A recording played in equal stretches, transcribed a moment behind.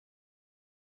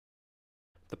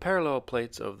The parallel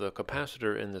plates of the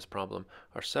capacitor in this problem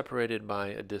are separated by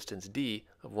a distance d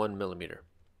of 1 millimeter.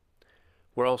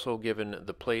 We're also given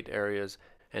the plate areas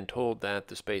and told that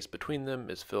the space between them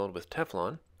is filled with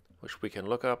Teflon, which we can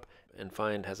look up and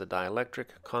find has a dielectric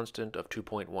constant of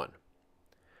 2.1.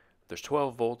 There's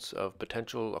 12 volts of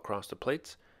potential across the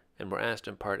plates, and we're asked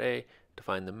in part A to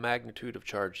find the magnitude of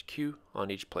charge Q on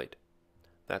each plate.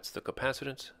 That's the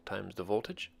capacitance times the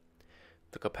voltage.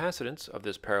 The capacitance of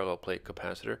this parallel plate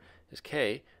capacitor is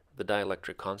K, the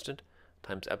dielectric constant,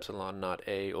 times epsilon naught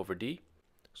A over D.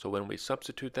 So when we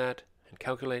substitute that and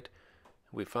calculate,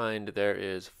 we find there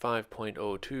is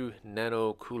 5.02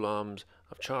 nanocoulombs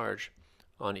of charge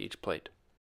on each plate.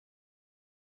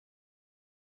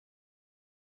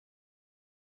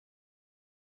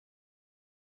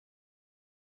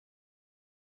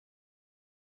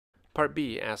 Part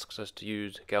B asks us to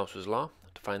use Gauss's law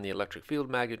to find the electric field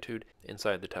magnitude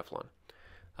inside the Teflon.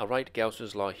 I'll write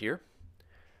Gauss's law here,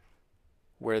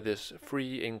 where this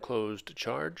free enclosed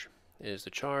charge is the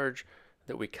charge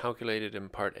that we calculated in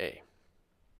part A.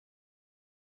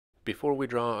 Before we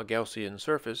draw a Gaussian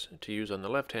surface to use on the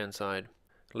left-hand side,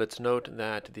 let's note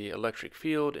that the electric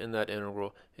field in that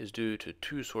integral is due to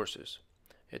two sources.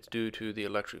 It's due to the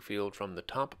electric field from the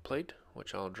top plate,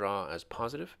 which I'll draw as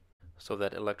positive, so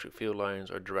that electric field lines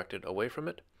are directed away from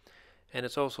it, and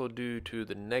it's also due to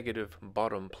the negative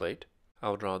bottom plate.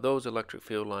 I'll draw those electric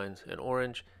field lines in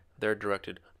orange. They're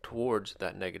directed towards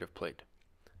that negative plate.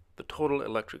 The total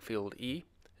electric field E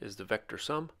is the vector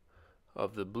sum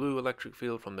of the blue electric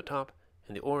field from the top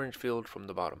and the orange field from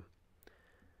the bottom.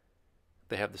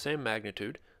 They have the same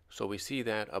magnitude, so we see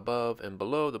that above and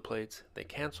below the plates they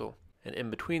cancel, and in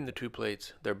between the two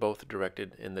plates they're both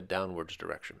directed in the downwards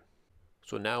direction.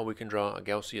 So now we can draw a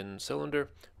Gaussian cylinder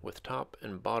with top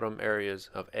and bottom areas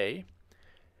of A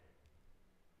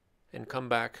and come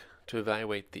back to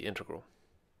evaluate the integral.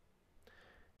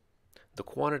 The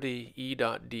quantity E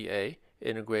dot dA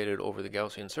integrated over the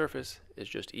Gaussian surface is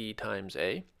just E times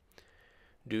A.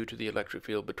 Due to the electric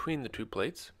field between the two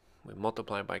plates, we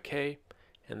multiply by K,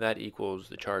 and that equals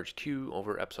the charge Q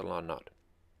over epsilon naught.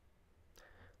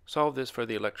 Solve this for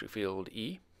the electric field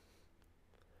E,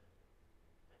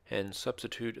 and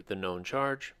substitute the known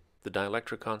charge, the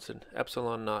dielectric constant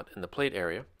epsilon naught in the plate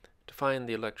area, to find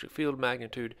the electric field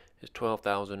magnitude is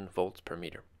 12,000 volts per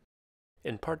meter.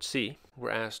 In part C, we're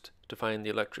asked to find the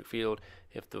electric field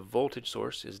if the voltage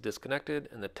source is disconnected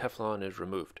and the Teflon is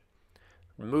removed.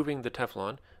 Removing the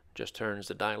Teflon just turns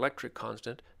the dielectric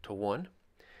constant to 1,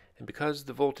 and because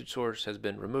the voltage source has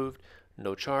been removed,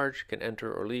 no charge can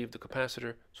enter or leave the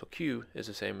capacitor, so Q is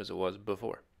the same as it was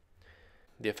before.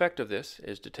 The effect of this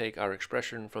is to take our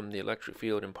expression from the electric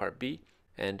field in part B,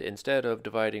 and instead of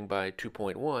dividing by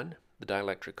 2.1, the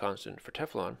dielectric constant for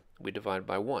Teflon, we divide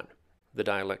by 1, the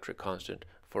dielectric constant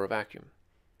for a vacuum.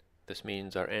 This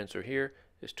means our answer here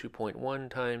is 2.1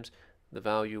 times the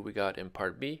value we got in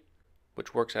part B,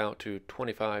 which works out to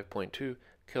 25.2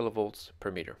 kilovolts per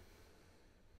meter.